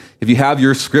if you have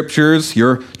your scriptures,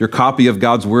 your copy of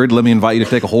God's word, let me invite you to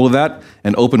take a hold of that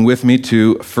and open with me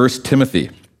to 1 Timothy.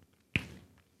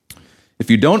 If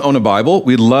you don't own a Bible,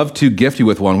 we'd love to gift you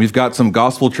with one. We've got some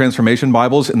Gospel Transformation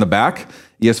Bibles in the back,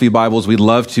 ESV Bibles. We'd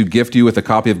love to gift you with a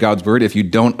copy of God's word. If you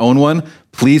don't own one,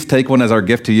 please take one as our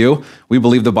gift to you. We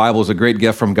believe the Bible is a great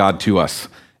gift from God to us,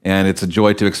 and it's a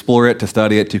joy to explore it, to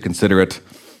study it, to consider it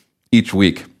each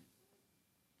week.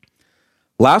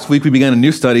 Last week, we began a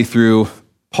new study through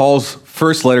Paul's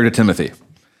first letter to Timothy,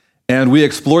 and we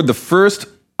explored the first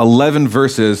 11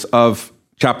 verses of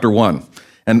chapter 1.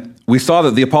 And we saw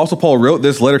that the Apostle Paul wrote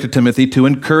this letter to Timothy to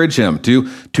encourage him, to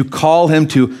call him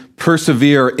to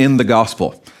persevere in the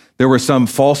gospel. There were some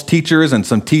false teachers and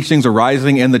some teachings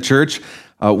arising in the church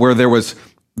where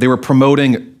they were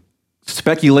promoting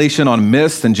speculation on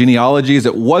myths and genealogies.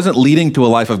 It wasn't leading to a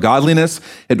life of godliness.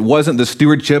 It wasn't the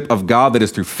stewardship of God that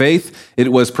is through faith.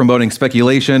 It was promoting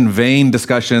speculation, vain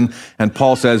discussion. And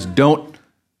Paul says, don't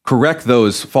correct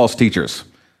those false teachers.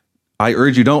 I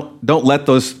urge you, don't let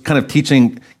those kind of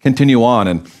teaching continue on.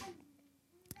 And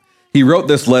he wrote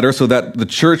this letter so that the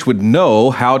church would know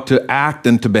how to act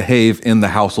and to behave in the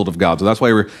household of God. So that's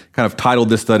why we're kind of titled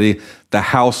this study, The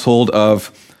Household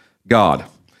of God.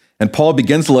 And Paul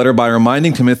begins the letter by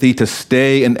reminding Timothy to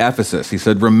stay in Ephesus. He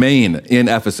said, remain in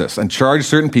Ephesus and charge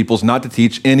certain peoples not to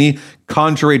teach any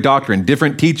contrary doctrine,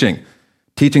 different teaching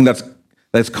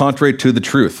that's contrary to the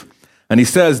truth. And he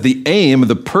says, the aim,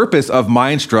 the purpose of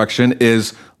my instruction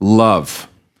is love.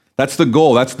 That's the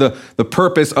goal. That's the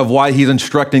purpose of why he's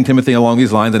instructing Timothy along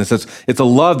these lines. And it says, it's a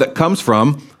love that comes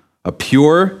from a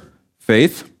pure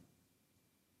faith,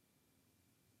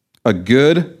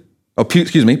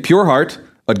 pure heart,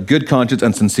 a good conscience,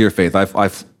 and sincere faith.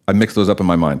 I mixed those up in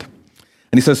my mind.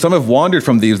 And he says, some have wandered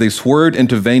from these. They swerved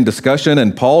into vain discussion,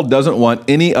 and Paul doesn't want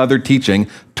any other teaching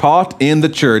taught in the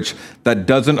church that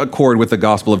doesn't accord with the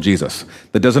gospel of Jesus,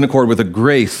 that doesn't accord with the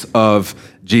grace of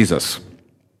Jesus.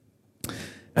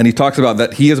 And he talks about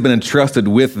that he has been entrusted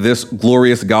with this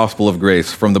glorious gospel of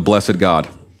grace from the blessed God.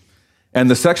 And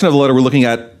the section of the letter we're looking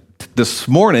at this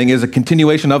morning is a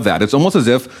continuation of that. It's almost as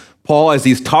if Paul, as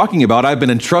he's talking about, I've been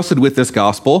entrusted with this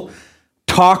gospel,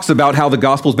 talks about how the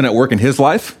gospel's been at work in his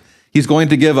life. He's going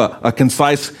to give a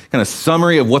concise kind of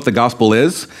summary of what the gospel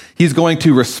is. He's going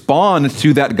to respond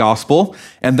to that gospel,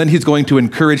 and then he's going to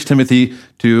encourage Timothy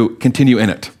to continue in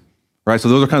it. Right? So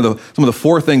those are kind of some of the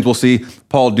four things we'll see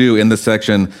Paul do in this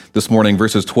section this morning,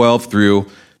 verses 12 through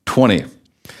 20.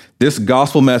 This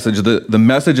gospel message, the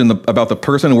message about the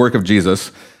person and work of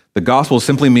Jesus, the gospel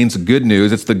simply means good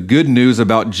news. It's the good news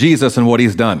about Jesus and what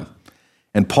he's done.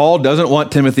 And Paul doesn't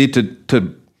want Timothy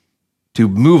to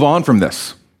move on from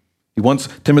this. He wants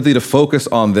Timothy to focus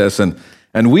on this. And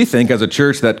we think as a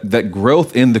church that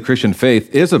growth in the Christian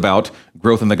faith is about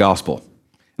growth in the gospel.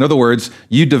 In other words,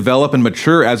 you develop and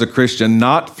mature as a Christian,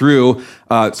 not through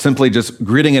simply just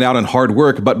gritting it out in hard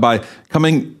work, but by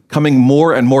coming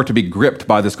more and more to be gripped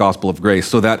by this gospel of grace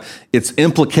so that its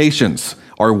implications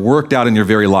are worked out in your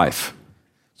very life.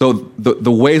 So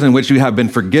the ways in which you have been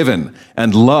forgiven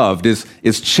and loved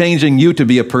is changing you to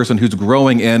be a person who's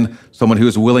growing in someone who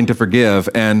is willing to forgive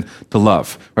and to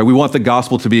love. Right? We want the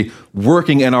gospel to be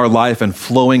working in our life and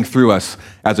flowing through us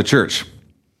as a church.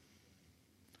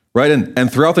 Right?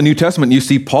 And throughout the New Testament, you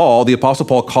see Paul, the Apostle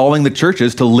Paul, calling the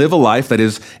churches to live a life that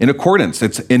is in accordance.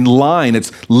 It's in line.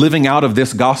 It's living out of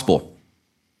this gospel.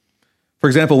 For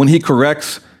example, when he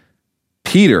corrects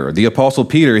Peter, the Apostle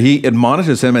Peter, he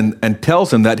admonishes him and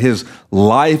tells him that his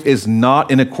life is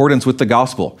not in accordance with the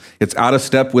gospel. It's out of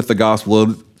step with the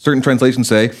gospel. Certain translations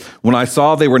say, when I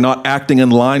saw they were not acting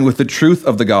in line with the truth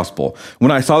of the gospel,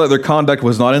 when I saw that their conduct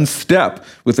was not in step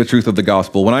with the truth of the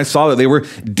gospel, when I saw that they were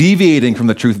deviating from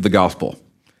the truth of the gospel.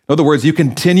 In other words, you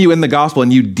continue in the gospel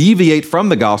and you deviate from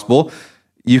the gospel,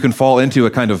 you can fall into a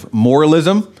kind of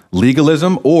moralism,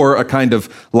 legalism, or a kind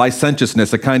of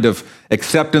licentiousness, a kind of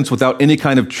acceptance without any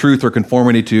kind of truth or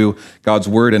conformity to God's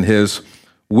word and his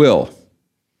will.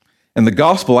 And the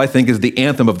gospel, I think, is the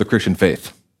anthem of the Christian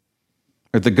faith.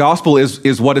 The gospel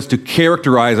is what is to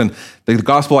characterize, and the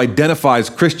gospel identifies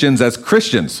Christians as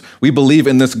Christians. We believe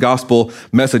in this gospel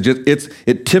message.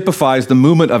 It typifies the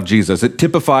movement of Jesus. It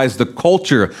typifies the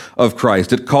culture of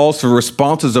Christ. It calls for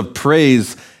responses of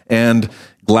praise and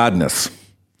gladness.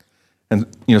 And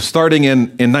starting in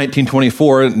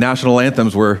 1924, national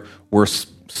anthems were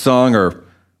sung, or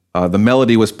the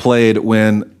melody was played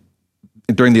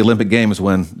during the Olympic Games,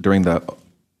 during the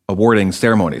awarding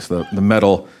ceremonies, the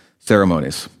medal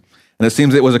ceremonies. And it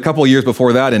seems it was a couple of years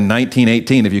before that, in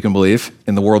 1918, if you can believe,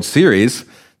 in the World Series,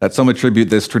 that some attribute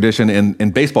this tradition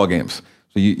in baseball games.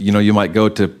 So you might go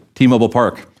to T-Mobile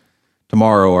Park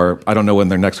tomorrow, or I don't know when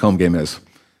their next home game is.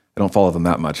 I don't follow them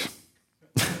that much.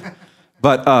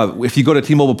 But if you go to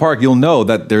T-Mobile Park, you'll know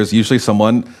that there's usually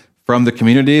someone from the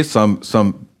community, some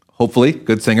hopefully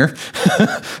good singer,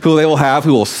 who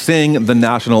who will sing the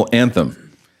national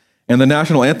anthem. And the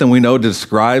national anthem, we know,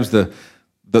 describes the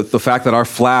fact that our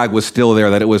flag was still there,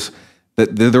 that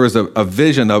there was a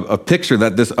vision, a picture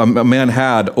that a man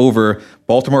had over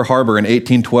Baltimore Harbor in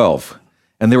 1812.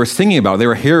 And they were singing about it. They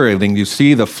were heralding, you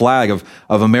see the flag of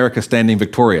America standing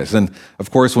victorious. And of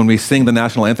course, when we sing the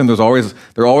national anthem, there's always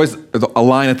a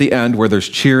line at the end where there's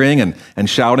cheering and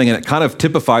shouting, and it kind of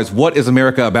typifies what is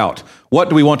America about? What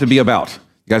do we want to be about?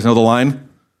 You guys know the line?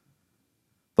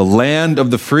 The land of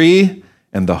the free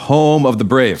and the home of the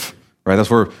brave, right?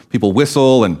 That's where people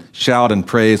whistle and shout and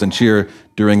praise and cheer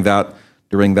during that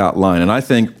line. And I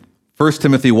think 1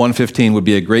 Timothy 1:15 would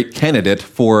be a great candidate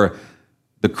for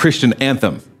the Christian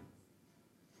anthem.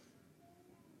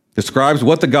 Describes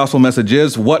what the gospel message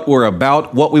is, what we're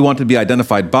about, what we want to be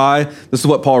identified by. This is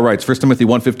what Paul writes, 1 Timothy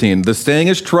 1:15. The saying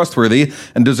is trustworthy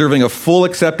and deserving of full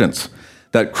acceptance,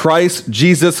 that Christ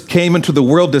Jesus came into the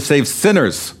world to save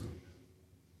sinners.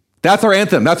 That's our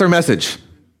anthem. That's our message.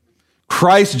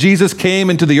 Christ Jesus came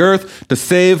into the earth to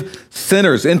save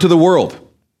sinners into the world.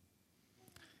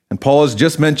 And Paul has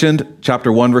just mentioned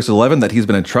chapter 1, verse 11, that he's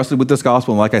been entrusted with this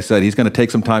gospel. And like I said, he's going to take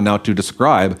some time now to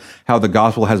describe how the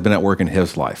gospel has been at work in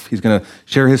his life. He's going to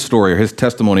share his story or his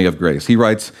testimony of grace. He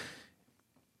writes,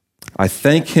 I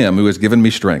thank him who has given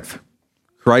me strength,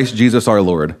 Christ Jesus our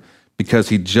Lord, because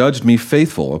he judged me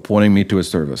faithful, appointing me to his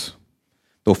service.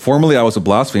 Though formerly I was a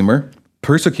blasphemer,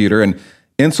 persecutor, and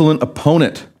insolent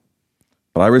opponent,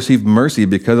 but I received mercy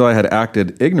because I had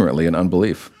acted ignorantly in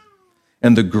unbelief.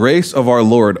 And the grace of our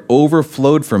Lord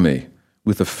overflowed for me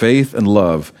with the faith and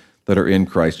love that are in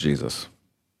Christ Jesus.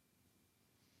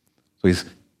 So he's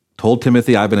told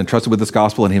Timothy, I've been entrusted with this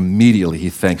gospel, and immediately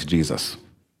he thanks Jesus.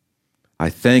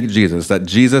 I thank Jesus that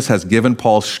Jesus has given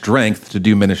Paul strength to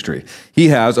do ministry. He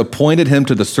has appointed him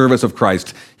to the service of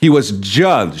Christ. He was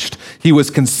judged. He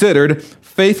was considered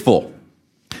faithful.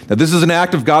 Now, this is an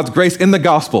act of God's grace in the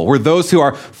gospel, where those who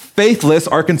are faithless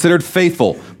are considered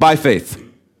faithful by faith.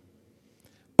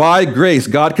 By grace,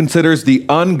 God considers the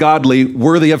ungodly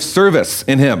worthy of service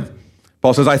in him.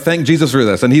 Paul says, I thank Jesus for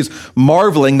this. And he's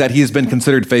marveling that he's been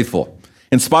considered faithful.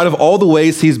 In spite of all the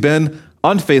ways he's been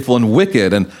unfaithful and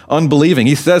wicked and unbelieving.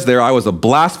 He says there, I was a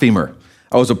blasphemer.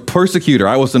 I was a persecutor.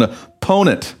 I was an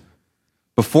opponent.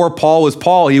 Before Paul was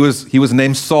Paul, he was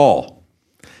named Saul.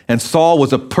 And Saul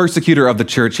was a persecutor of the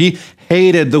church. He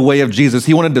hated the way of Jesus.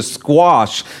 He wanted to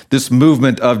squash this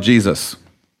movement of Jesus.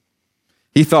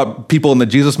 He thought people in the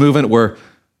Jesus movement were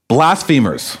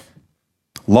blasphemers,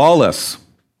 lawless.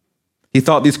 He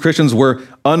thought these Christians were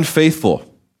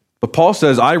unfaithful. But Paul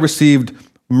says, I received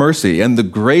mercy, and the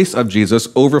grace of Jesus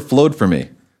overflowed for me,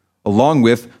 along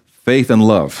with faith and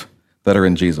love that are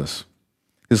in Jesus.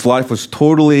 His life was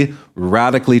totally,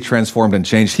 radically transformed and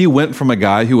changed. He went from a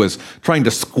guy who was trying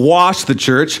to squash the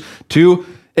church to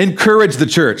encourage the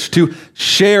church, to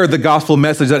share the gospel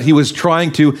message that he was trying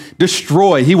to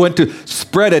destroy. He went to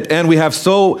spread it, and we have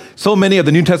so many of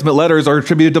the New Testament letters are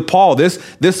attributed to Paul,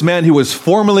 this man who was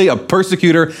formerly a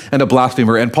persecutor and a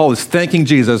blasphemer, and Paul is thanking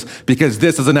Jesus because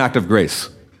this is an act of grace.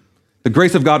 The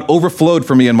grace of God overflowed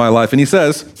for me in my life. And he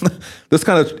says, this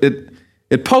kind of,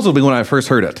 it puzzled me when I first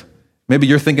heard it. Maybe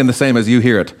you're thinking the same as you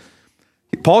hear it.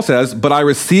 Paul says, but I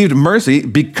received mercy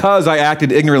because I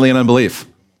acted ignorantly in unbelief.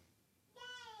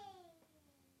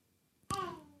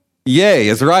 Yay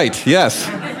is right, yes.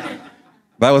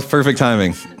 That was perfect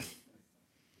timing.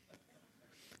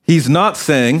 He's not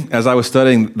saying, as I was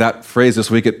studying that phrase this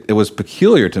week, it was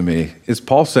peculiar to me. Is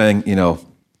Paul saying,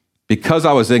 because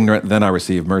I was ignorant, then I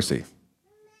received mercy?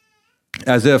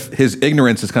 As if his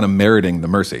ignorance is kind of meriting the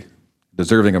mercy,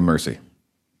 deserving of mercy.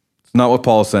 It's not what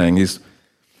Paul is saying. He's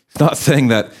not saying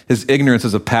that his ignorance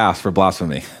is a pass for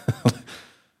blasphemy.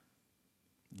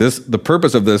 The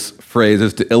purpose of this phrase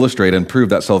is to illustrate and prove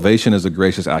that salvation is a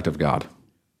gracious act of God.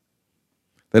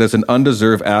 That it's an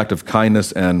undeserved act of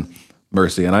kindness and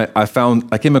mercy. And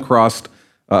I came across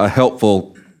a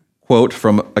helpful quote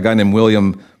from a guy named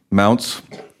William Mounce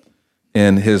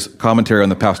in his commentary on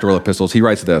the pastoral epistles. He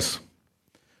writes this: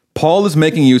 Paul is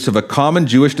making use of a common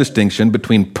Jewish distinction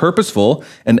between purposeful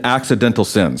and accidental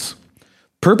sins.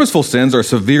 Purposeful sins are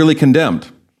severely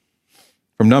condemned.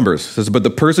 From Numbers, it says, but the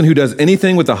person who does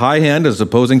anything with the high hand as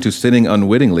opposing to sinning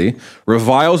unwittingly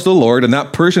reviles the Lord, and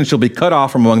that person shall be cut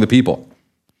off from among the people.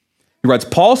 He writes,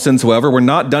 Paul's sins, however, were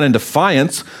not done in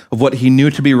defiance of what he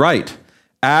knew to be right,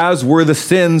 as were the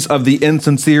sins of the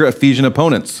insincere Ephesian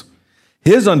opponents.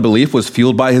 His unbelief was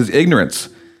fueled by his ignorance,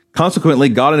 Consequently,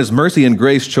 God in his mercy and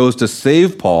grace chose to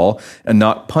save Paul and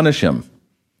not punish him.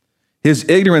 His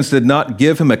ignorance did not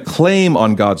give him a claim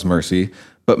on God's mercy,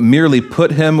 but merely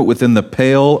put him within the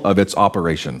pale of its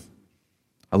operation.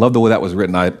 I love the way that was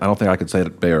written. I don't think I could say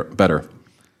it better.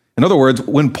 In other words,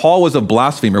 when Paul was a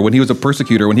blasphemer, when he was a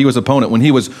persecutor, when he was an opponent, when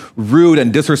he was rude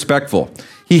and disrespectful,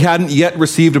 he hadn't yet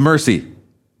received mercy.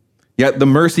 Yet the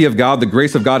mercy of God, the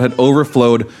grace of God had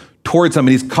overflowed towards him,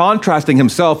 and he's contrasting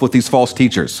himself with these false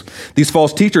teachers. These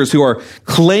false teachers who are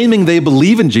claiming they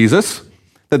believe in Jesus,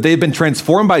 that they've been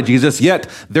transformed by Jesus, yet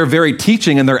their very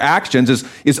teaching and their actions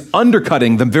is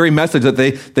undercutting the very message that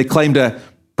they claim to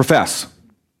profess.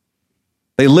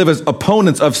 They live as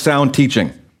opponents of sound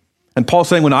teaching. And Paul's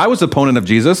saying, when I was opponent of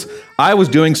Jesus, I was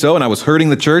doing so and I was hurting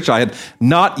the church. I had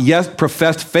not yet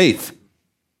professed faith.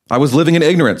 I was living in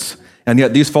ignorance. And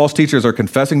yet these false teachers are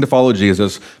confessing to follow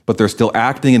Jesus, but they're still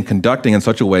acting and conducting in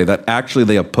such a way that actually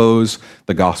they oppose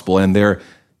the gospel, and they're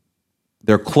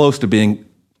close to being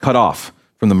cut off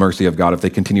from the mercy of God if they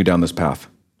continue down this path.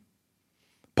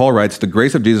 Paul writes, the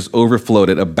grace of Jesus overflowed,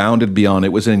 it abounded beyond, it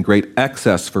was in great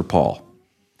excess for Paul.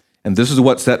 And this is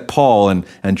what set Paul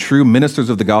and true ministers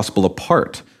of the gospel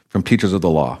apart from teachers of the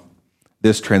law,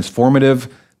 this transformative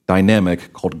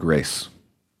dynamic called grace.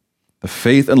 The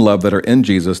faith and love that are in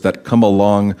Jesus that come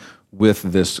along with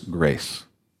this grace.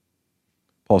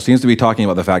 Paul seems to be talking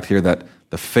about the fact here that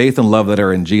the faith and love that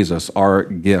are in Jesus are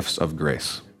gifts of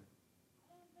grace.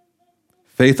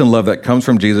 Faith and love that comes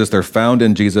from Jesus, they're found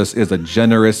in Jesus, is a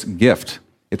generous gift.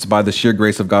 It's by the sheer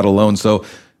grace of God alone. So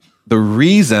the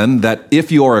reason that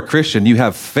if you are a Christian, you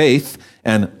have faith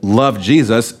and love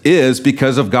Jesus is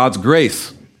because of God's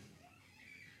grace.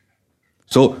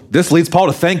 So this leads Paul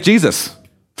to thank Jesus.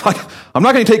 I'm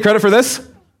not going to take credit for this.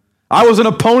 I was an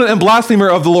opponent and blasphemer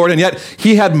of the Lord, and yet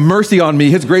he had mercy on me.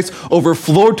 His grace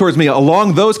overflowed towards me.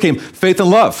 Along those came faith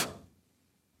and love.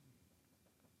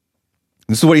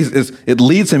 This is what it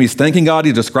leads him. He's thanking God.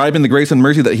 He's describing the grace and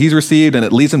mercy that he's received, and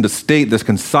it leads him to state this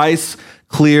concise,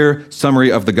 clear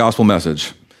summary of the gospel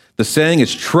message. The saying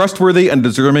is trustworthy and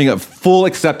deserving of full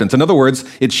acceptance. In other words,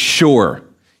 it's sure.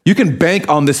 You can bank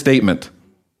on this statement.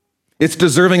 It's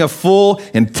deserving of full,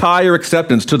 entire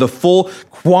acceptance to the full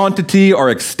quantity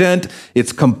or extent.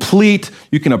 It's complete.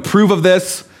 You can approve of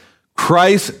this.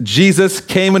 Christ Jesus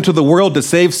came into the world to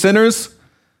save sinners,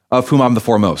 of whom I'm the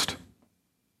foremost.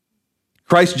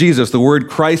 Christ Jesus, the word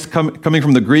Christ coming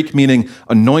from the Greek meaning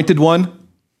anointed one.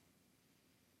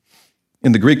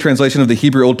 In the Greek translation of the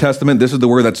Hebrew Old Testament, this is the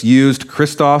word that's used,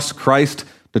 Christos, Christ,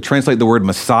 to translate the word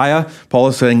Messiah. Paul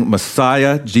is saying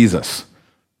Messiah Jesus,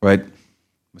 right?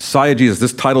 Messiah Jesus,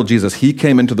 this title Jesus, he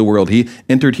came into the world. He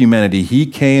entered humanity. He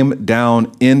came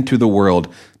down into the world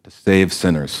to save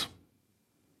sinners.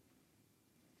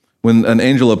 When an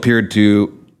angel appeared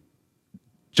to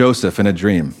Joseph in a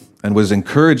dream and was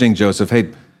encouraging Joseph,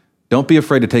 hey, don't be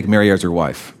afraid to take Mary as your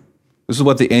wife. This is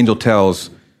what the angel tells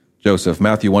Joseph,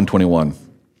 Matthew 1:21.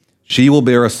 She will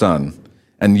bear a son,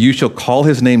 and you shall call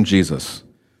his name Jesus,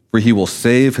 for he will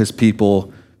save his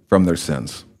people from their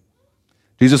sins.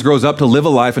 Jesus grows up to live a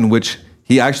life in which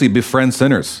he actually befriends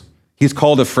sinners. He's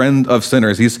called a friend of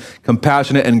sinners. He's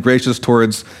compassionate and gracious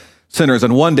towards sinners.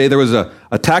 And one day there was a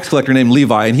tax collector named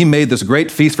Levi, and he made this great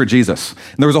feast for Jesus.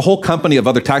 And there was a whole company of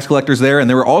other tax collectors there, and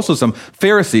there were also some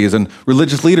Pharisees and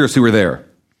religious leaders who were there.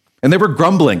 And they were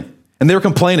grumbling, and they were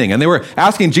complaining, and they were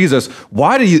asking Jesus,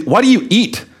 why do you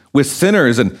eat with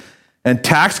sinners and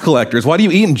tax collectors? Why do you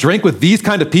eat and drink with these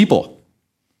kind of people?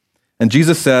 And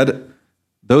Jesus said,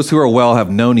 those who are well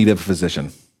have no need of a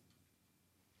physician.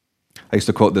 I used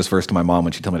to quote this verse to my mom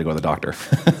when she'd tell me to go to the doctor.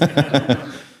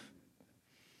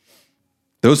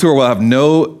 Those who are well have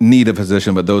no need of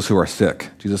physician, but those who are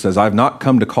sick. Jesus says, I've not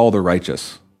come to call the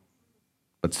righteous,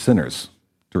 but sinners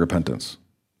to repentance.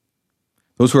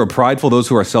 Those who are prideful, those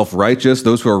who are self-righteous,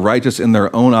 those who are righteous in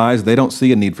their own eyes, they don't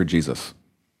see a need for Jesus.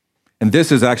 And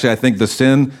this is actually, I think, the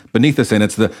sin beneath the sin.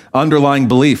 It's the underlying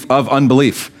belief of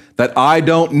unbelief that I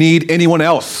don't need anyone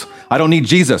else. I don't need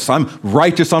Jesus. I'm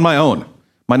righteous on my own.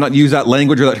 Might not use that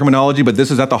language or that terminology, but this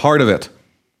is at the heart of it.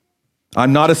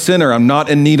 I'm not a sinner. I'm not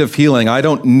in need of healing. I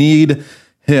don't need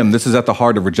him. This is at the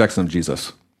heart of rejection of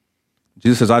Jesus.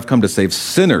 Jesus says, I've come to save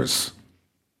sinners.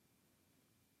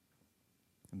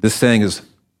 This saying is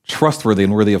trustworthy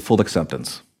and worthy of full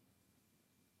acceptance.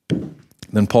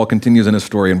 Then Paul continues in his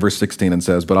story in verse 16 and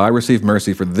says, but I received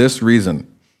mercy for this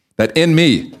reason, that in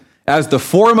me, as the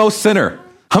foremost sinner,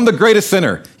 I'm the greatest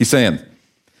sinner, he's saying,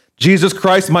 Jesus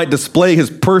Christ might display his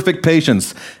perfect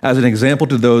patience as an example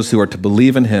to those who are to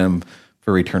believe in him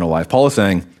for eternal life. Paul is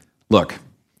saying, look,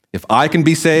 if I can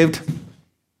be saved,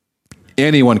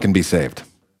 anyone can be saved.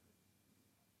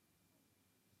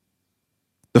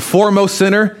 The foremost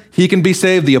sinner, he can be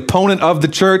saved. The opponent of the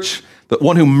church, the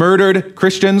one who murdered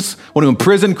Christians, one who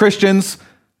imprisoned Christians.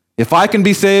 If I can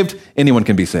be saved, anyone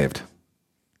can be saved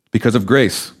because of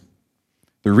grace.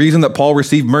 The reason that Paul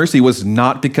received mercy was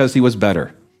not because he was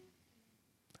better,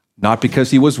 not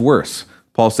because he was worse.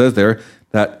 Paul says there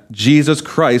that Jesus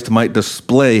Christ might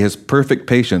display his perfect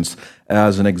patience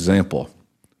as an example.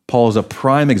 Paul is a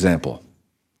prime example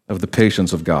of the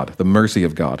patience of God, the mercy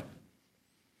of God.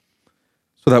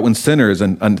 So that when sinners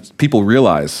and people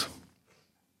realize,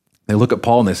 they look at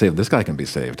Paul and they say, this guy can be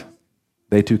saved.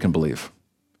 They too can believe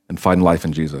and find life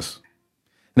in Jesus.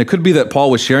 And it could be that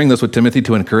Paul was sharing this with Timothy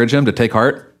to encourage him to take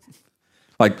heart.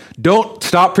 Like, don't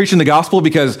stop preaching the gospel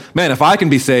because, man, if I can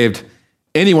be saved,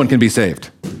 anyone can be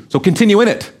saved. So continue in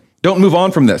it. Don't move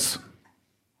on from this.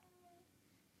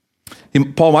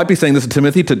 Paul might be saying this to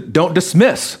Timothy to don't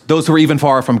dismiss those who are even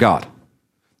far from God.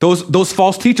 Those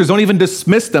false teachers, don't even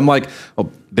dismiss them like,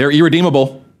 oh, they're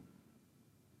irredeemable.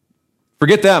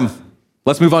 Forget them.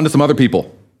 Let's move on to some other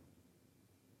people.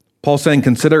 Paul's saying,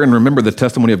 consider and remember the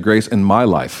testimony of grace in my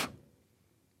life.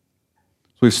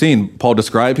 So we've seen Paul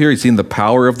describe here. He's seen the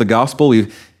power of the gospel.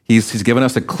 He's given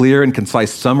us a clear and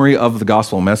concise summary of the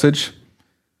gospel message.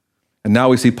 And now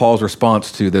we see Paul's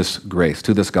response to this grace,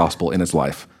 to this gospel in his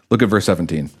life. Look at verse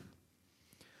 17.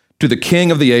 To the King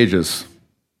of the ages.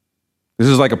 This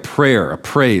is like a prayer, a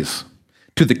praise.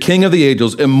 To the King of the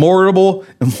ages, immortal,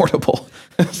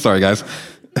 sorry guys,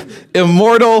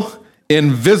 immortal,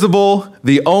 invisible,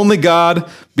 the only God,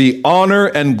 be honor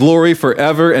and glory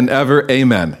forever and ever.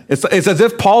 Amen. It's as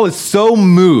if Paul is so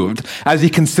moved as he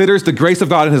considers the grace of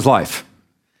God in his life.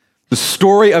 The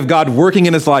story of God working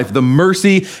in his life, the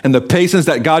mercy and the patience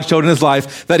that God showed in his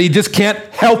life, that he just can't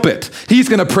help it. He's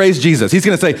going to praise Jesus. He's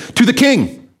going to say, to the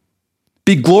King,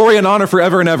 be glory and honor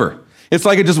forever and ever. It's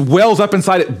like it just wells up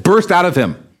inside, it burst out of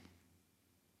him.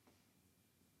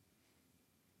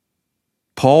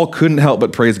 Paul couldn't help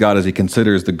but praise God as he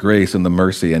considers the grace and the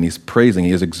mercy, and he's praising,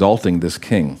 he is exalting this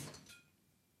King.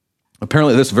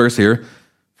 Apparently this verse here,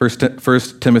 1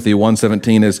 Timothy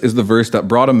 1:17, is the verse that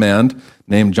brought a man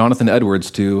named Jonathan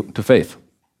Edwards to faith.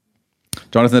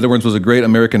 Jonathan Edwards was a great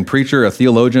American preacher, a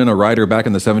theologian, a writer back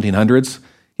in the 1700s.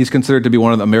 He's considered to be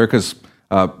one of America's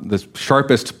the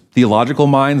sharpest theological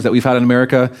minds that we've had in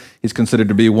America. He's considered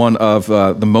to be one of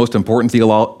the most important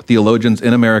theologians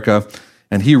in America.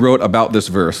 And he wrote about this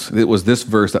verse. It was this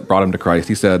verse that brought him to Christ.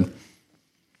 He said,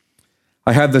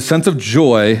 I had the sense of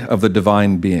joy of the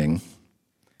divine being,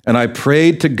 and I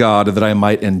prayed to God that I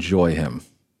might enjoy him.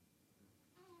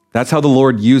 That's how the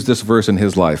Lord used this verse in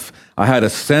his life. I had a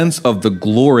sense of the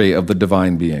glory of the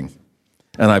divine being,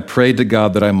 and I prayed to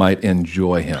God that I might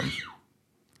enjoy him.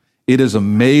 It is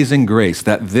amazing grace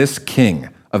that this King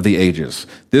of the ages,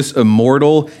 this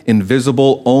immortal,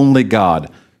 invisible, only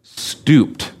God,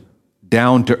 stooped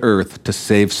down to earth to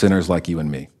save sinners like you and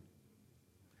me.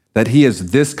 That he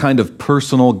is this kind of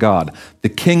personal God, the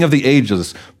King of the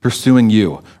ages, pursuing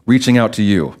you, reaching out to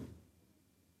you,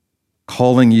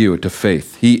 calling you to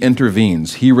faith. He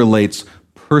intervenes. He relates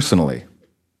personally.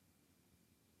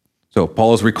 So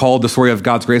Paul has recalled the story of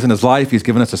God's grace in his life. He's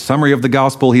given us a summary of the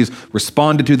gospel. He's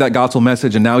responded to that gospel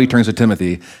message, and now he turns to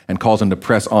Timothy and calls him to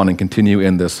press on and continue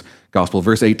in this gospel.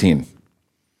 Verse 18.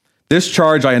 This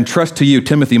charge I entrust to you,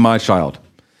 Timothy, my child,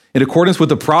 in accordance with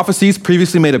the prophecies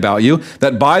previously made about you,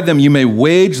 that by them you may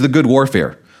wage the good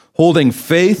warfare, holding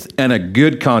faith and a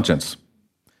good conscience.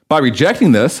 By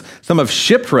rejecting this, some have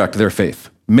shipwrecked their faith,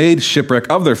 made shipwreck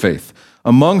of their faith,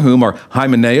 among whom are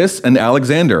Hymenaeus and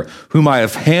Alexander, whom I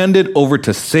have handed over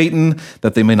to Satan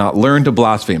that they may not learn to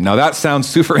blaspheme. Now that sounds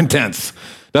super intense,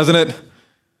 doesn't it?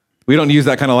 We don't use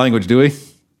that kind of language, do we?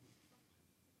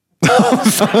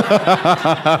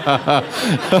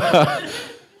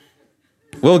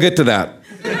 We'll get to that.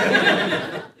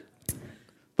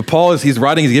 But Paul, he's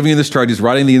giving you this charge, he's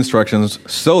writing the instructions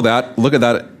so that, look at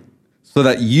that, so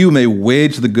that you may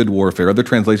wage the good warfare. Other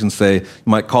translations say, you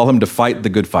might call him to fight the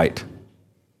good fight.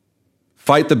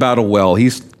 Fight the battle well.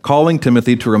 He's calling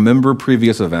Timothy to remember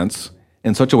previous events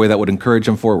in such a way that would encourage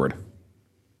him forward.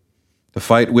 To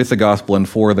fight with the gospel and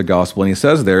for the gospel. And he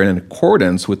says there, in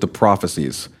accordance with the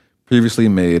prophecies previously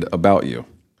made about you.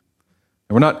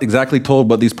 And we're not exactly told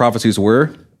what these prophecies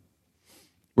were.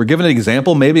 We're given an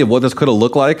example maybe of what this could have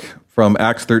looked like from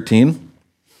Acts 13.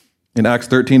 In Acts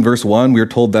 13, verse 1, we are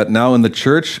told that now in the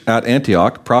church at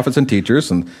Antioch, prophets and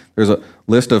teachers, and there's a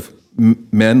list of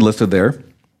men listed there,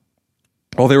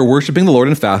 while they were worshiping the Lord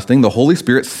and fasting, the Holy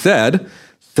Spirit said,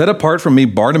 set apart from me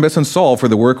Barnabas and Saul for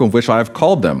the work of which I have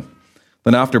called them.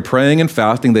 Then after praying and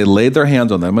fasting, they laid their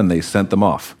hands on them and they sent them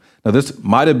off. Now, this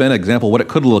might have been an example of what it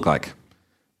could look like.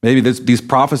 Maybe these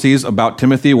prophecies about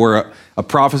Timothy were a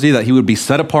prophecy that he would be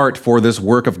set apart for this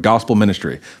work of gospel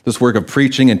ministry, this work of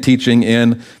preaching and teaching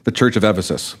in the church of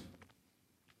Ephesus.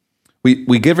 We're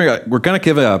going to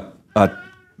give a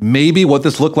maybe what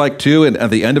this looked like too at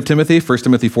the end of Timothy, 1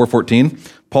 Timothy 4:14.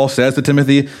 Paul says to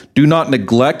Timothy, "Do not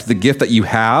neglect the gift that you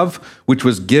have, which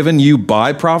was given you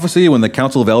by prophecy when the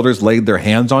council of elders laid their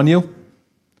hands on you."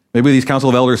 Maybe these council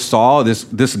of elders saw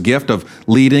this gift of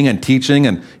leading and teaching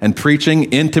and preaching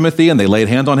in Timothy, and they laid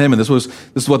hands on him, and this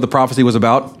is what the prophecy was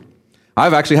about.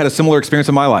 I've actually had a similar experience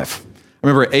in my life. I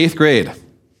remember 8th grade,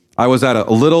 I was at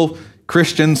a little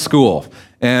Christian school,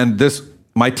 and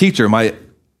my teacher, my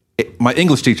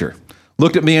English teacher,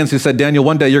 looked at me and she said, "Daniel,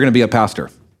 one day you're going to be a pastor."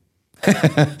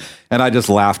 And I just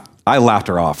laughed. I laughed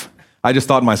her off. I just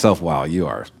thought to myself, wow, you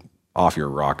are off your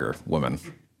rocker, woman.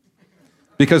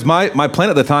 Because my plan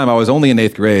at the time, I was only in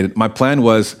 8th grade. My plan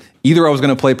was either I was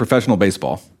going to play professional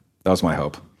baseball. That was my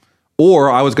hope. Or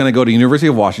I was going to go to University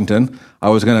of Washington. I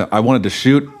wanted to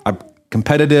shoot. I'm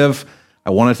competitive.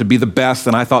 I wanted to be the best.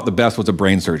 And I thought the best was a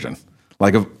brain surgeon.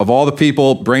 Like of all the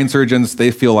people, brain surgeons, they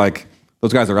feel like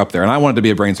those guys are up there. And I wanted to be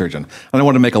a brain surgeon. And I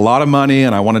wanted to make a lot of money.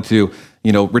 And I wanted to,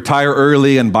 retire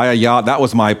early and buy a yacht. That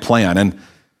was my plan. And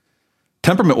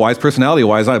temperament-wise,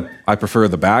 personality-wise, I prefer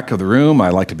the back of the room. I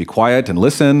like to be quiet and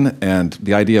listen. And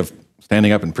the idea of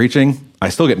standing up and preaching, I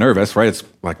still get nervous, right? It's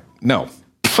like, no.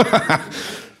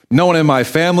 No one in my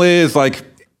family is like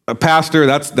a pastor.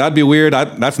 That'd be weird.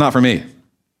 That's not for me.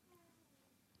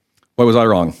 Why was I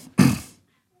wrong?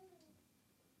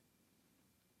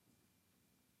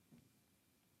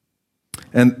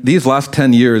 And these last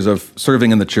 10 years of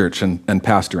serving in the church and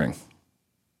pastoring,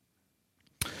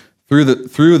 through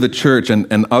the church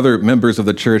and other members of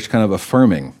the church kind of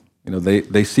affirming,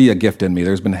 they see a gift in me.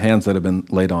 There's been hands that have been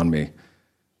laid on me.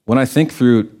 When I think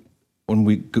through,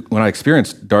 when I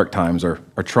experience dark times or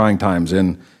trying times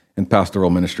in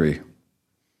pastoral ministry,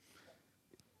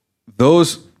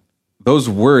 those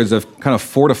words have kind of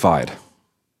fortified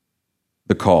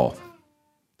the call.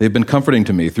 They've been comforting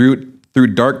to me through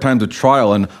dark times of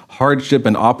trial and hardship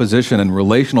and opposition and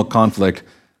relational conflict.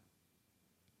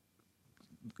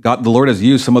 The Lord has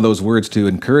used some of those words to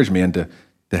encourage me and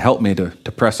to help me to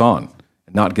press on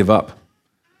and not give up,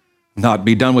 not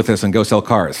be done with this and go sell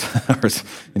cars. Or,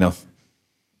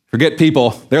 forget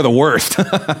people, they're the worst.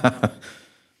 I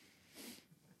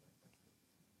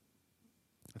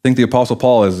think the Apostle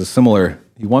Paul is similar.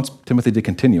 He wants Timothy to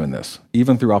continue in this,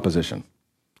 even through opposition,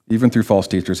 even through false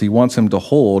teachers. He wants him to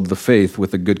hold the faith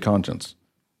with a good conscience.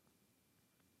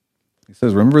 He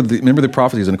says, remember the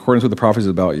prophecies in accordance with the prophecies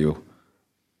about you.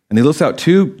 And he lists out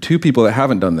two people that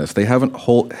haven't done this. They haven't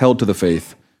held to the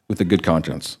faith with a good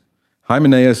conscience.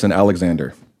 Hymenaeus and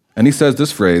Alexander. And he says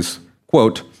this phrase,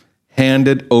 quote,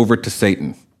 handed over to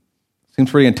Satan.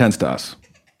 Seems pretty intense to us.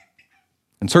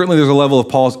 And certainly there's a level of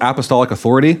Paul's apostolic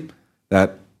authority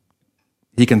that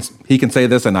he can say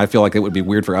this, and I feel like it would be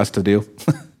weird for us to do.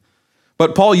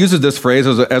 But Paul uses this phrase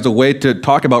as a way to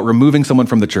talk about removing someone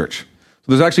from the church.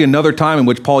 So there's actually another time in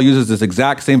which Paul uses this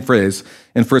exact same phrase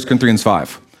in 1 Corinthians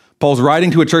 5. Paul's writing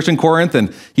to a church in Corinth,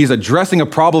 and he's addressing a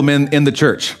problem in the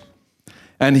church.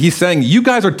 And he's saying, you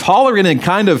guys are tolerating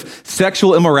kind of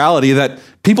sexual immorality that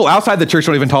people outside the church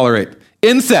don't even tolerate.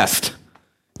 Incest.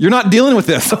 You're not dealing with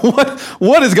this.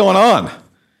 What is going on?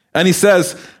 And he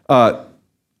says, so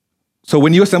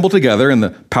when you assemble together and the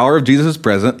power of Jesus is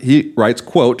present, he writes,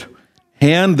 quote,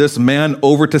 hand this man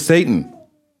over to Satan.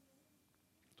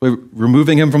 So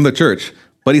removing him from the church.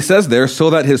 But he says there,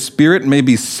 so that his spirit may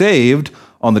be saved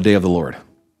on the day of the Lord.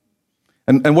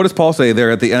 And what does Paul say there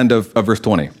at the end of verse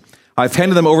 20? I've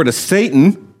handed them over to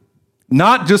Satan,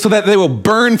 not just so that they will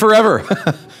burn forever.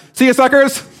 See you,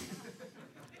 suckers?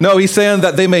 No, he's saying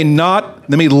that they may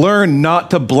learn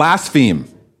not to blaspheme.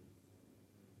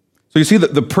 So you see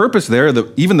that the purpose there,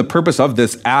 even the purpose of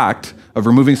this act of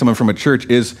removing someone from a church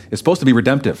is supposed to be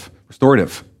redemptive,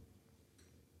 restorative.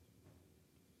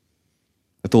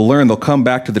 That they'll come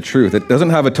back to the truth. It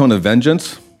doesn't have a tone of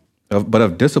vengeance, but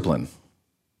of discipline.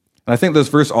 And I think this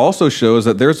verse also shows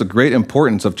that there's a great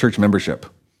importance of church membership,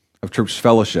 of church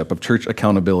fellowship, of church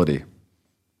accountability.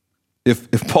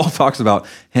 If Paul talks about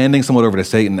handing someone over to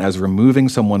Satan as removing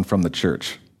someone from the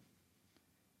church,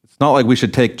 it's not like we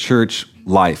should take church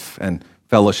life and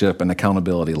fellowship and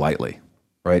accountability lightly,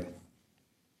 right?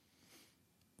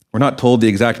 We're not told the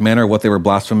exact manner of what they were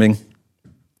blaspheming,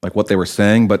 like what they were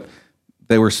saying, but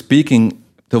they were speaking.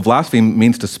 To blaspheme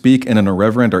means to speak in an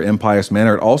irreverent or impious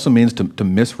manner. It also means to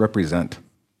misrepresent.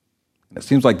 And it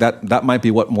seems like that might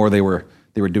be what more they were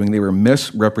doing. They were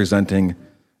misrepresenting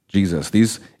Jesus.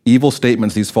 These evil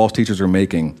statements these false teachers were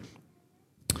making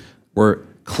were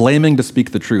claiming to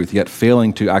speak the truth, yet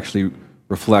failing to actually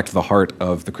reflect the heart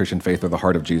of the Christian faith or the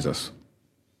heart of Jesus.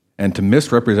 And to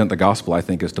misrepresent the gospel, I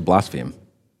think, is to blaspheme.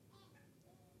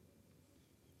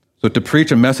 So to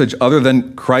preach a message other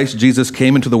than Christ Jesus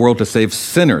came into the world to save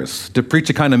sinners, to preach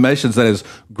a kind of message that is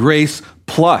grace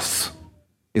plus,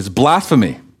 is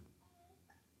blasphemy.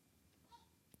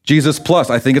 Jesus plus,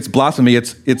 I think it's blasphemy.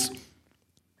 It's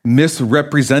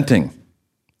misrepresenting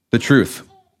the truth.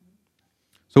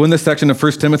 So in this section of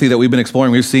 1 Timothy that we've been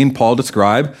exploring, we've seen Paul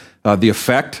describe the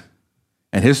effect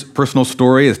and his personal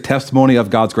story, his testimony of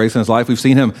God's grace in his life. We've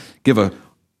seen him give a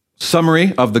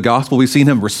summary of the gospel. We've seen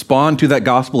him respond to that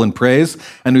gospel in praise,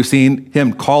 and we've seen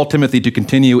him call Timothy to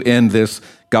continue in this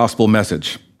gospel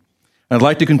message. And I'd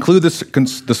like to conclude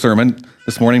the sermon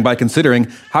this morning by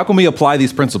considering how can we apply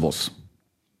these principles?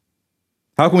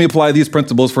 How can we apply these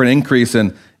principles for an increase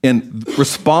in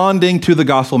responding to the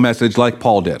gospel message like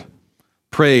Paul did?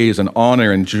 Praise and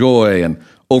honor and joy and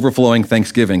overflowing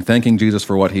thanksgiving, thanking Jesus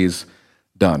for what he's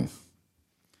done.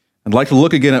 I'd like to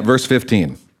look again at verse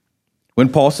 15. When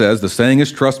Paul says, the saying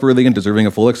is trustworthy and deserving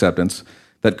of full acceptance,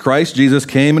 that Christ Jesus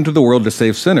came into the world to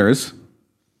save sinners,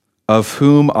 of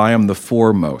whom I am the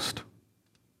foremost.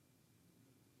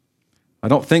 I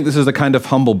don't think this is a kind of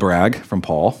humble brag from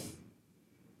Paul.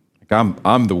 Like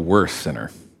I'm the worst sinner.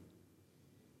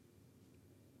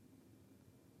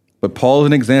 But Paul is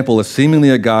an example of seemingly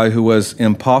a guy who was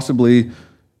impossibly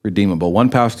redeemable. One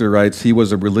pastor writes, he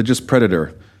was a religious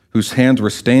predator whose hands were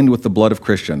stained with the blood of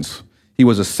Christians. He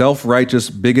was a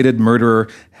self-righteous, bigoted murderer,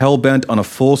 hell-bent on a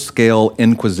full-scale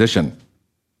inquisition.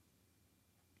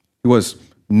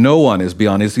 No one is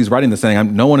beyond, he's writing this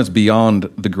saying, no one is beyond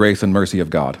the grace and mercy of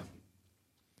God.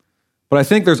 But I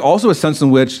think there's also a sense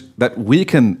in which that we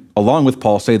can, along with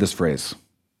Paul, say this phrase,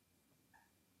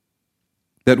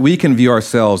 that we can view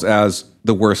ourselves as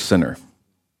the worst sinner.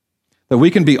 That we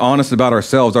can be honest about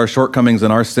ourselves, our shortcomings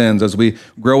and our sins as we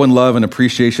grow in love and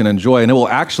appreciation and joy. And it will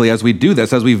actually, as we do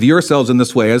this, as we view ourselves in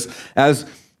this way, as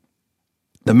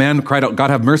the man cried out, God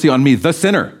have mercy on me, the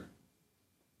sinner.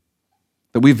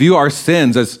 That we view our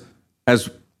sins as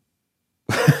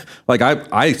like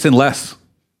I sin less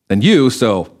than you,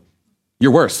 so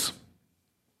you're worse.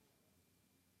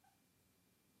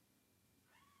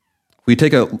 We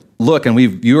take a look and we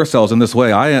view ourselves in this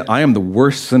way, I am the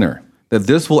worst sinner. That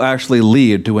this will actually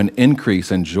lead to an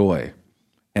increase in joy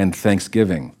and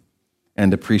thanksgiving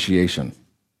and appreciation.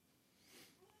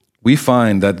 We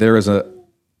find that there is an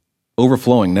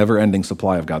overflowing, never-ending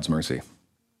supply of God's mercy.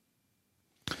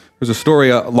 There's a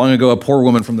story long ago, a poor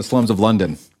woman from the slums of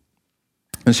London,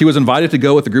 and she was invited to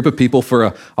go with a group of people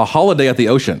for a holiday at the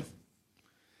ocean.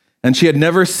 And she had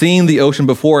never seen the ocean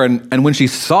before, and when she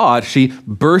saw it, she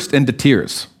burst into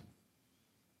tears.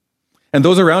 And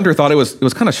those around her thought it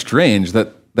was kind of strange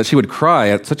that she would cry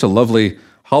at such a lovely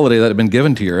holiday that had been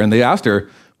given to her. And they asked her,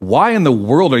 why in the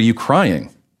world are you crying?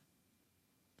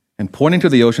 And pointing to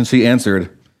the ocean, she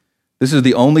answered, this is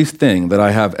the only thing that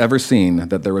I have ever seen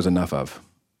that there was enough of.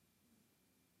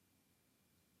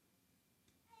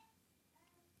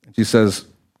 And she says,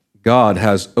 God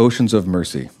has oceans of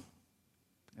mercy,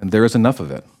 and there is enough of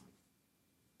it.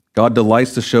 God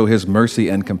delights to show his mercy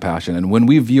and compassion. And when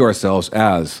we view ourselves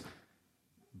as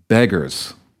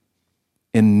beggars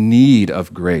in need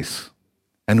of grace,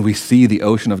 and we see the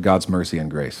ocean of God's mercy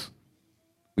and grace,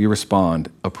 we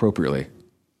respond appropriately.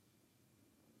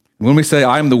 When we say,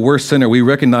 I am the worst sinner, we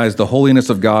recognize the holiness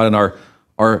of God and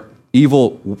our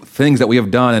evil things that we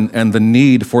have done and the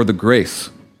need for the grace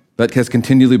that has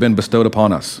continually been bestowed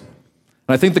upon us.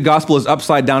 And I think the gospel is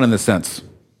upside down in this sense,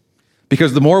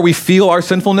 because the more we feel our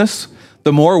sinfulness,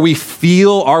 the more we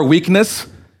feel our weakness,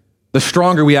 the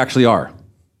stronger we actually are.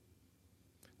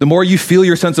 The more you feel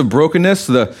your sense of brokenness,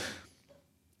 the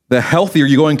healthier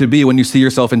you're going to be when you see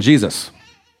yourself in Jesus,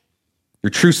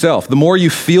 your true self. The more you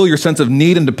feel your sense of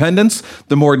need and dependence,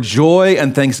 the more joy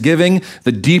and thanksgiving,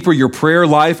 the deeper your prayer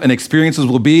life and experiences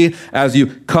will be as you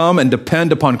come and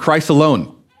depend upon Christ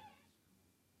alone.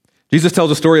 Jesus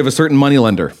tells a story of a certain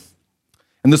moneylender.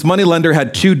 And this moneylender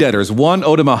had two debtors. One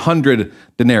owed him 100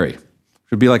 denarii,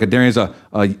 which would be like a denarii is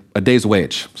a day's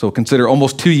wage. So consider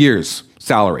almost 2 years'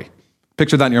 salary.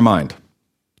 Picture that in your mind.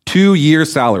 2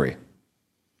 years' salary.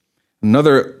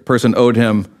 Another person owed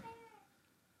him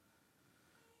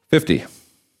 50,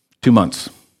 2 months.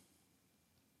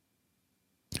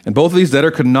 And both of these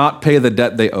debtors could not pay the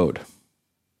debt they owed.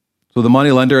 So the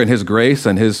moneylender, in his grace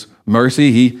and his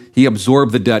mercy, he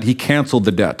absorbed the debt. He canceled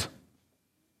the debt.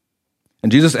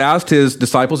 And Jesus asked his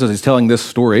disciples as he's telling this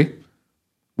story,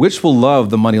 which will love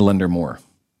the moneylender more?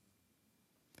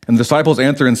 And the disciples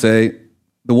answer and say,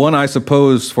 the one, I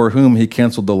suppose, for whom he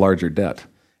canceled the larger debt.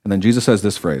 And then Jesus says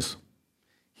this phrase,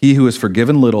 he who is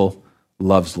forgiven little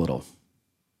loves little.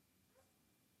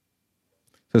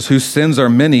 It says, whose sins are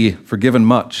many, forgiven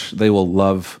much, they will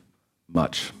love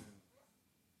much.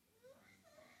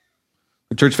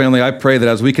 The church family, I pray that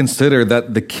as we consider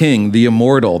that the King, the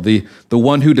immortal, the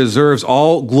one who deserves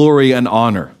all glory and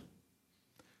honor,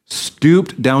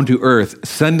 stooped down to earth,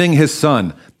 sending his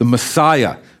Son, the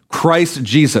Messiah, Christ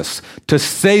Jesus, to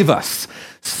save us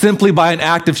simply by an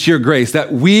act of sheer grace,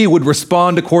 that we would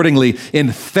respond accordingly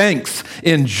in thanks,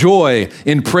 in joy,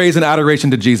 in praise and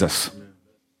adoration to Jesus.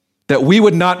 That we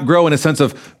would not grow in a sense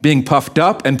of being puffed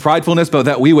up and pridefulness, but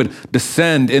that we would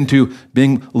descend into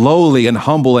being lowly and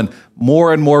humble and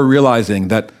more realizing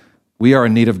that we are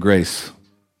in need of grace.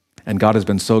 And God has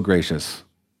been so gracious.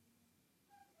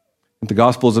 The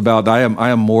gospel is about, I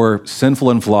am more sinful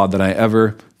and flawed than I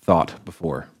ever thought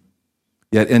before.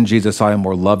 Yet in Jesus, I am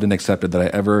more loved and accepted than I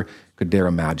ever could dare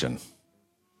imagine.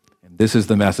 And this is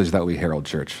the message that we herald,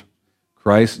 church.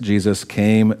 Christ Jesus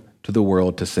came to the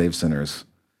world to save sinners.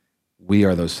 We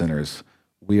are those sinners.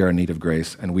 We are in need of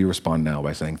grace, and we respond now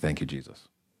by saying, thank you, Jesus.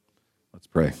 Let's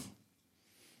pray.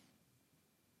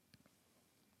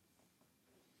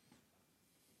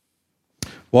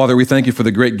 Father, we thank you for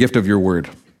the great gift of your word,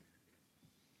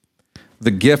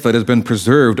 the gift that has been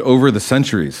preserved over the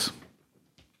centuries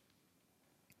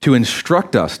to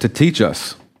instruct us, to teach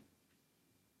us,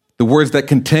 the words that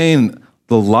contain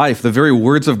the life, the very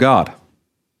words of God.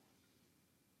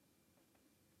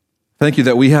 Thank you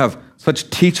that we have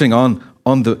such teaching on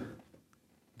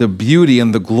the beauty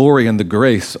and the glory and the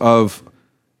grace of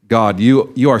God.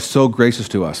 You are so gracious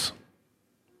to us.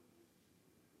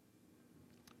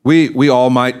 We all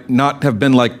might not have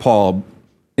been like Paul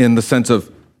in the sense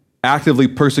of actively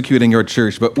persecuting your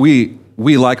church, but we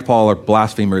like Paul, are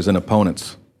blasphemers and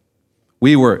opponents.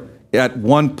 We were at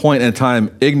one point in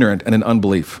time ignorant and in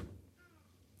unbelief.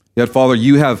 Yet, Father,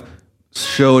 you have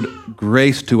showed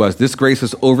grace to us. This grace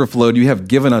has overflowed. You have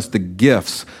given us the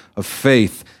gifts of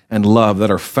faith and love that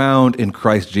are found in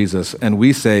Christ Jesus. And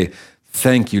we say,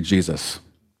 thank you, Jesus.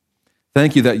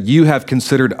 Thank you that you have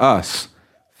considered us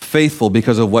faithful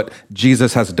because of what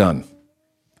Jesus has done.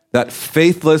 That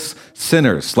faithless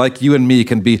sinners like you and me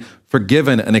can be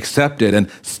forgiven and accepted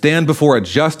and stand before a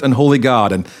just and holy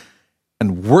God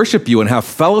and worship you and have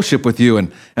fellowship with you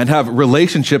and have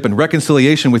relationship and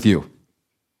reconciliation with you.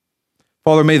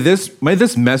 Father, may this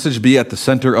message be at the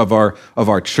center of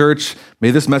our church. May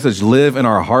this message live in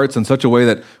our hearts in such a way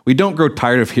that we don't grow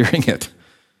tired of hearing it.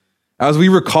 As we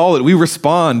recall it, we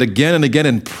respond again and again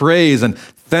in praise and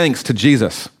thanks to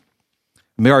Jesus.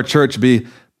 May our church be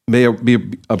a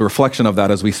reflection of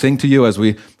that as we sing to you, as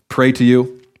we pray to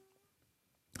you,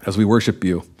 as we worship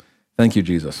you. Thank you,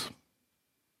 Jesus.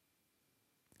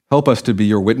 Help us to be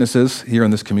your witnesses here in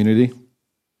this community,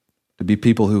 to be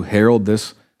people who herald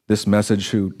this message,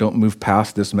 who don't move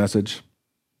past this message.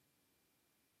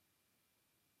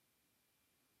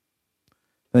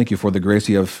 Thank you for the grace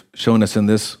you have shown us in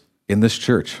this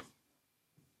church,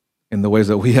 in the ways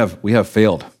that we have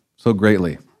failed so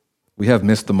greatly. We have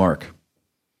missed the mark.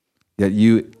 Yet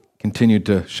you continue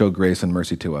to show grace and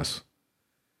mercy to us.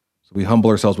 So we humble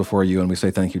ourselves before you and we say,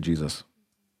 thank you, Jesus.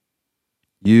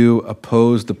 You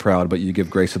oppose the proud, but you give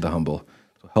grace to the humble.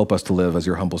 So help us to live as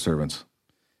your humble servants.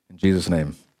 In Jesus'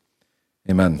 name.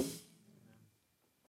 Amen.